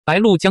白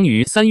鹿将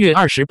于3月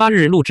28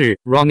日录制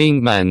《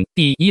Running Man》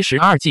第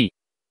12季。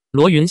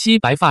罗云熙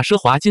白发奢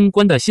华金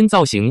冠的新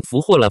造型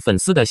俘获了粉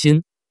丝的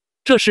心，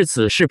这是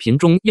此视频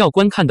中要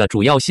观看的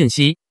主要信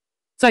息。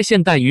在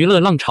现代娱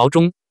乐浪潮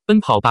中，《奔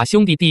跑吧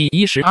兄弟》第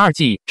12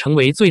季成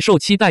为最受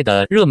期待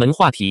的热门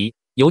话题，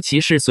尤其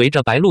是随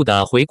着白鹿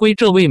的回归，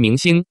这位明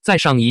星在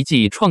上一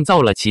季创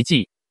造了奇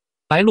迹。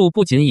白鹿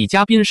不仅以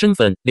嘉宾身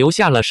份留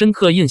下了深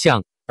刻印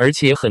象，而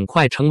且很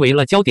快成为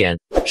了焦点，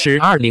是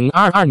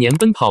2022年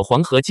奔跑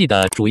黄河季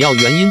的主要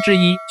原因之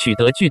一，取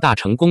得巨大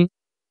成功。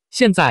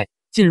现在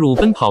进入《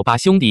奔跑吧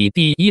兄弟》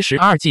第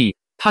12季，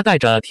他带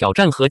着挑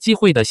战和机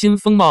会的新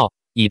风貌，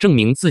以证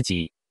明自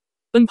己。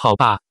奔跑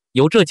吧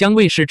由浙江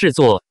卫视制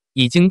作，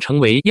已经成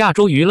为亚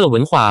洲娱乐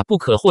文化不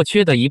可或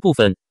缺的一部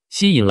分，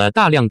吸引了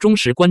大量忠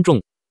实观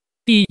众。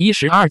第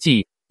12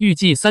季预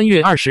计3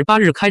月28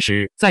日开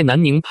始在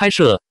南宁拍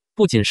摄，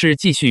不仅是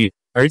继续，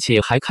而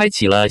且还开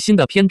启了新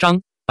的篇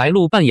章。白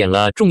鹿扮演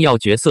了重要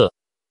角色，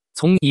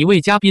从一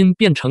位嘉宾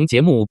变成节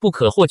目不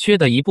可或缺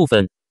的一部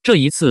分。这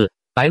一次，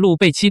白鹿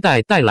被期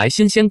待带来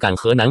新鲜感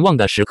和难忘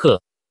的时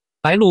刻。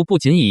白鹿不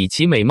仅以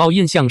其美貌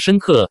印象深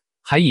刻，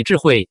还以智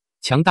慧、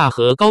强大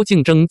和高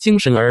竞争精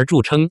神而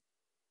著称。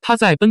他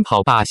在《奔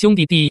跑吧兄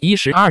弟》第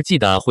12季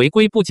的回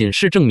归，不仅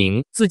是证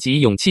明自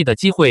己勇气的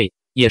机会，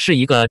也是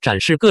一个展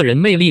示个人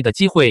魅力的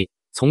机会，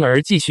从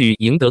而继续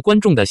赢得观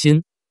众的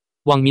心。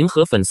网民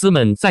和粉丝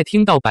们在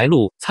听到白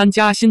鹿参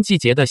加新季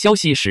节的消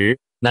息时，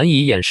难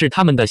以掩饰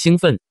他们的兴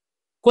奋。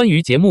关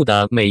于节目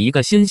的每一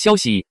个新消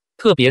息，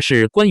特别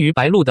是关于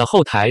白鹿的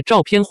后台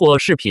照片或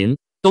视频，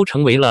都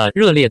成为了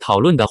热烈讨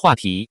论的话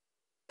题。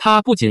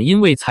他不仅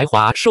因为才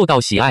华受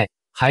到喜爱，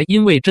还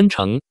因为真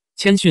诚、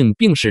谦逊，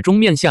并始终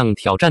面向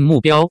挑战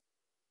目标。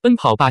奔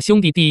跑吧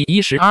兄弟第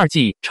12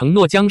季承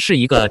诺将是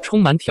一个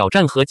充满挑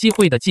战和机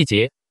会的季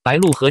节，白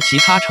鹿和其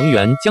他成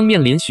员将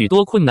面临许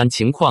多困难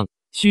情况，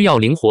需要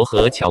灵活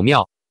和巧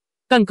妙。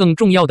但更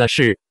重要的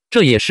是，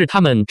这也是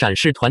他们展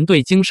示团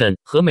队精神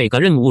和每个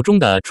任务中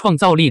的创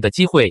造力的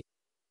机会。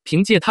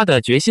凭借他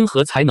的决心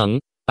和才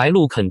能，白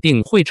鹿肯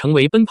定会成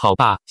为奔跑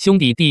吧兄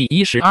弟第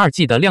12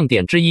季的亮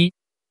点之一。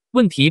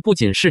问题不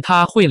仅是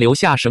他会留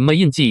下什么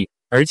印记，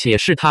而且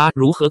是他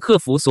如何克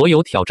服所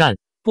有挑战，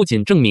不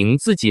仅证明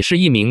自己是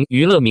一名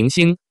娱乐明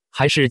星，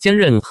还是坚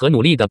韧和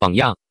努力的榜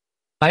样。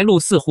白鹿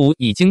似乎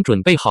已经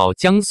准备好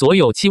将所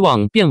有期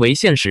望变为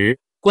现实，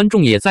观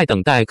众也在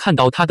等待看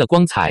到他的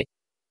光彩。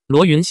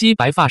罗云熙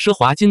白发奢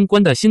华金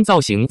冠的新造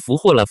型俘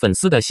获了粉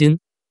丝的心。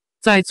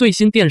在最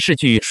新电视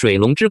剧《水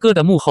龙之歌》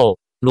的幕后，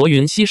罗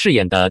云熙饰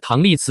演的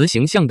唐丽慈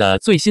形象的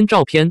最新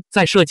照片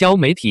在社交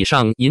媒体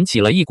上引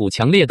起了一股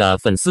强烈的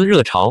粉丝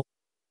热潮。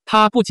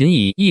她不仅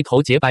以一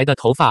头洁白的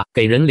头发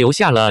给人留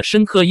下了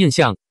深刻印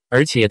象，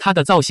而且她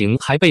的造型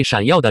还被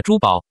闪耀的珠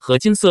宝和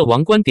金色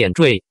王冠点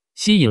缀，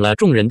吸引了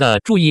众人的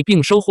注意，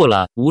并收获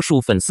了无数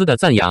粉丝的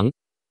赞扬。《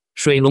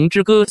水龙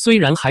之歌》虽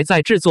然还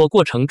在制作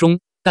过程中，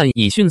但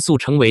已迅速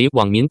成为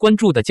网民关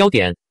注的焦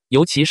点，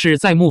尤其是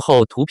在幕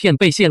后图片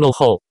被泄露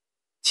后。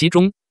其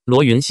中，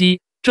罗云熙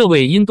这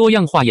位因多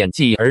样化演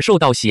技而受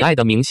到喜爱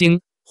的明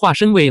星，化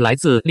身为来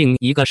自另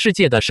一个世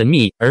界的神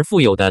秘而富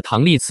有的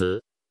唐丽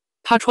慈。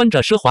她穿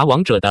着奢华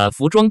王者的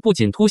服装，不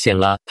仅凸显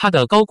了她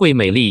的高贵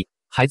美丽，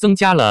还增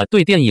加了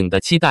对电影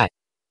的期待。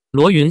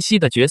罗云熙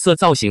的角色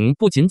造型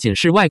不仅仅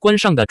是外观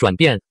上的转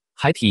变，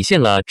还体现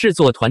了制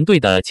作团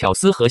队的巧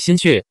思和心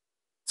血。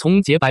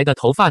从洁白的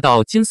头发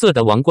到金色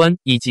的王冠，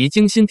以及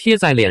精心贴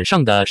在脸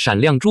上的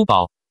闪亮珠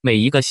宝，每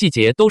一个细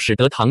节都使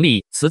得唐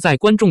丽慈在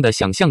观众的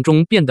想象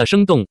中变得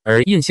生动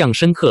而印象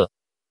深刻。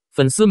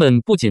粉丝们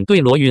不仅对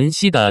罗云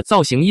熙的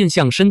造型印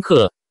象深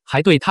刻，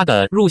还对她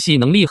的入戏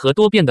能力和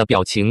多变的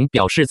表情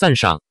表示赞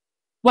赏。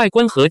外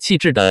观和气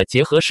质的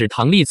结合使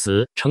唐丽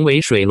慈成为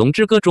《水龙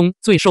之歌》中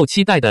最受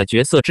期待的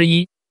角色之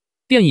一。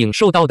电影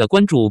受到的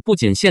关注不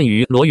仅限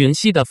于罗云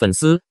熙的粉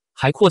丝，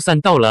还扩散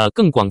到了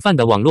更广泛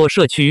的网络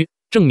社区，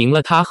证明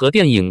了它和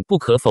电影不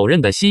可否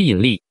认的吸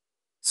引力。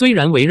虽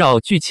然围绕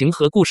剧情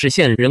和故事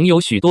线仍有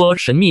许多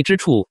神秘之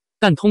处，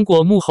但通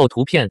过幕后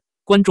图片，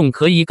观众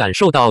可以感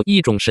受到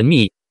一种神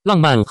秘、浪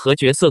漫和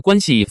角色关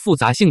系复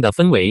杂性的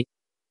氛围。《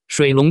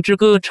水龙之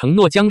歌》承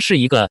诺将是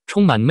一个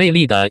充满魅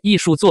力的艺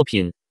术作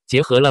品，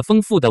结合了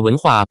丰富的文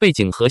化背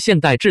景和现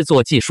代制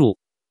作技术。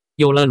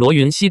有了罗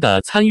云熙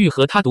的参与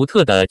和他独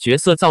特的角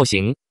色造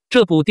型，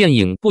这部电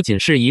影不仅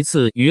是一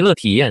次娱乐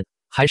体验，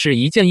还是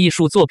一件艺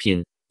术作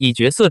品，以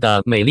角色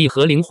的美丽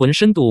和灵魂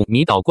深度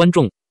迷倒观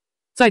众。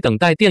在等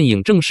待电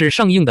影正式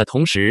上映的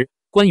同时，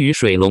关于《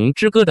水龙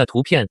之歌》的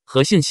图片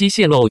和信息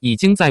泄露已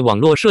经在网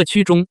络社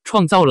区中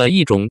创造了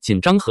一种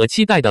紧张和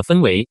期待的氛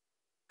围。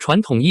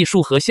传统艺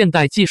术和现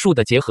代技术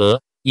的结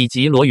合，以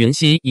及罗云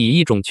熙以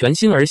一种全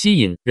新而吸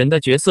引人的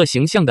角色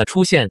形象的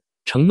出现，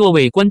承诺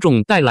为观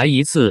众带来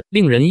一次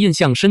令人印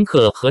象深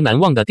刻和难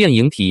忘的电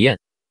影体验。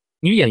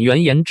女演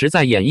员颜值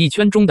在演艺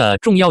圈中的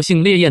重要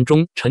性。烈焰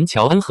中陈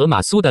乔恩和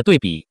马苏的对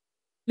比。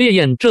烈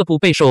焰这部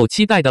备受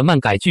期待的漫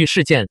改剧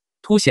事件，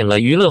凸显了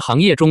娱乐行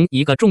业中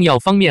一个重要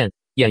方面，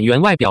演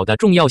员外表的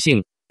重要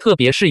性，特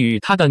别是与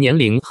他的年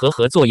龄和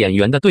合作演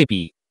员的对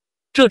比。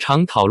这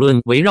场讨论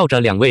围绕着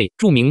两位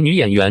著名女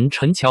演员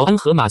陈乔恩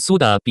和马苏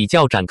的比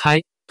较展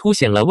开，凸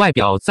显了外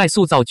表在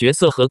塑造角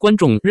色和观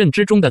众认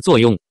知中的作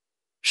用。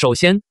首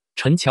先，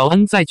陈乔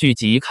恩在剧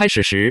集开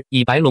始时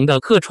以白龙的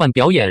客串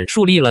表演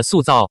树立了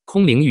塑造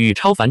空灵与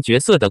超凡角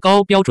色的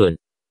高标准。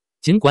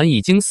尽管已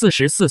经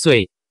44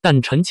岁，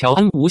但陈乔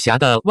恩无瑕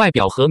的外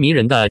表和迷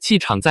人的气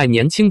场在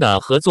年轻的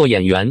合作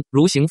演员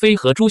如邢菲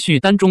和朱旭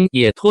丹中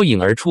也脱颖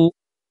而出。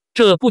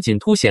这不仅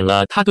凸显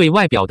了他对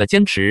外表的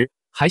坚持，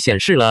还显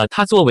示了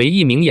他作为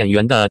一名演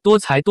员的多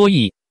才多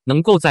艺，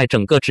能够在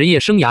整个职业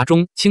生涯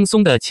中轻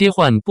松地切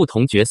换不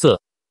同角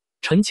色。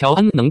陈乔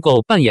恩能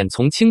够扮演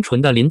从清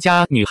纯的邻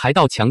家女孩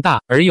到强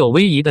大而又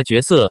威仪的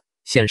角色，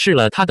显示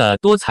了她的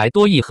多才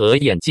多艺和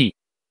演技。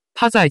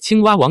她在《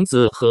青蛙王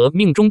子》和《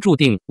命中注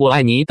定我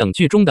爱你》等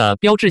剧中的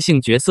标志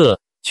性角色，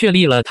确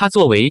立了她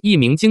作为一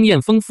名经验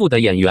丰富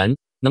的演员，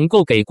能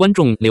够给观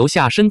众留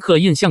下深刻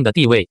印象的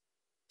地位。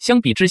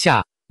相比之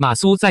下，马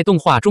苏在动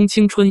画中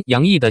青春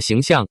洋溢的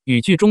形象与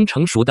剧中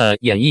成熟的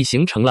演绎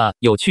形成了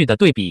有趣的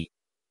对比。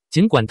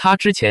尽管她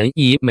之前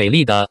以美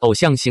丽的偶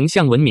像形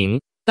象闻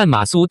名，但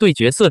马苏对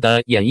角色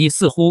的演绎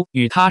似乎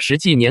与她实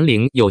际年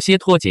龄有些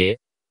脱节。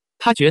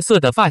她角色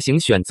的发型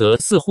选择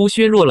似乎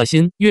削弱了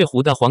新月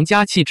湖的皇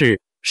家气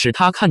质，使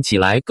她看起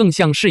来更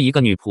像是一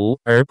个女仆，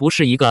而不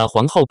是一个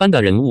皇后般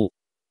的人物。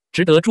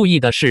值得注意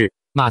的是，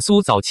马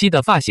苏早期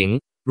的发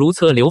型，如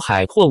侧刘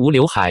海或无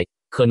刘海，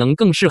可能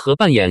更适合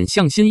扮演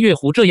像新月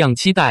湖这样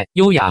期待、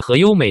优雅和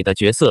优美的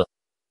角色。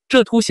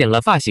这凸显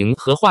了发型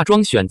和化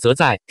妆选择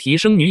在提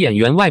升女演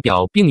员外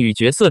表并与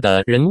角色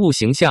的人物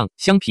形象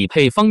相匹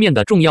配方面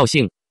的重要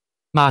性。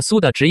马苏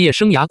的职业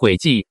生涯轨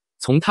迹，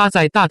从他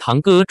在《大堂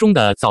歌》中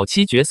的早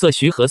期角色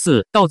徐和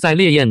四，到在《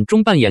烈焰》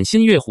中扮演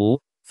新月湖，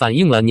反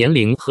映了年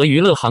龄和娱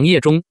乐行业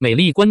中美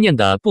丽观念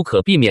的不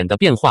可避免的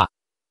变化。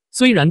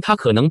虽然他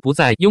可能不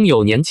再拥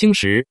有年轻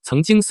时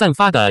曾经散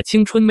发的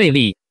青春魅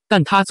力，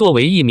但他作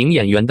为一名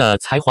演员的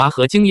才华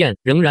和经验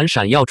仍然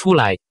闪耀出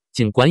来，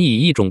尽管以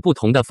一种不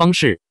同的方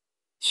式。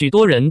许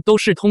多人都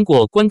是通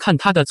过观看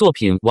他的作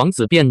品《王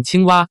子变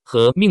青蛙》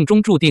和《命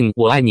中注定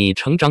我爱你》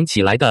成长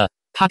起来的，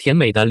她甜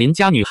美的邻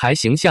家女孩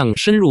形象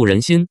深入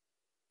人心。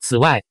此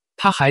外，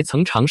她还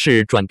曾尝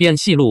试转变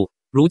戏路，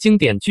如经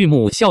典剧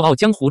目《笑傲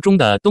江湖》中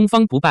的东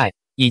方不败，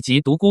以及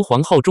《独孤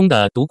皇后》中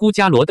的独孤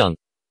伽罗等。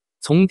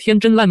从天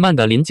真烂漫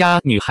的邻家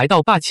女孩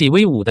到霸气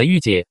威武的御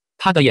姐，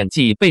她的演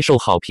技备受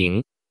好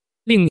评。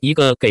另一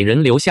个给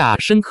人留下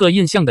深刻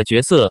印象的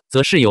角色，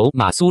则是由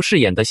马苏饰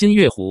演的新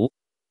月湖。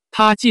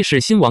她既是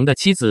新王的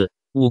妻子，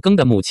五更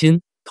的母亲，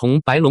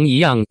同白龙一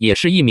样，也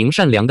是一名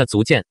善良的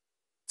足剑。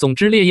总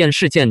之，烈焰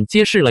事件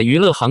揭示了娱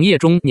乐行业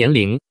中年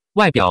龄、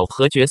外表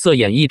和角色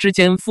演绎之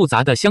间复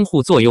杂的相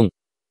互作用。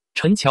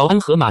陈乔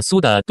恩和马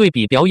苏的对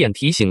比表演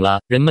提醒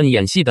了人们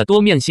演戏的多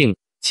面性，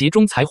其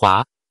中才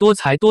华、多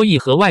才多艺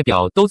和外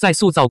表都在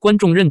塑造观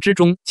众认知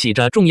中起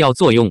着重要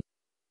作用。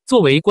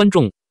作为观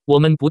众，我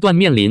们不断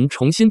面临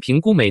重新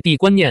评估美的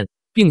观念，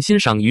并欣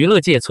赏娱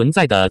乐界存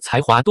在的才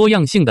华多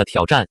样性的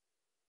挑战。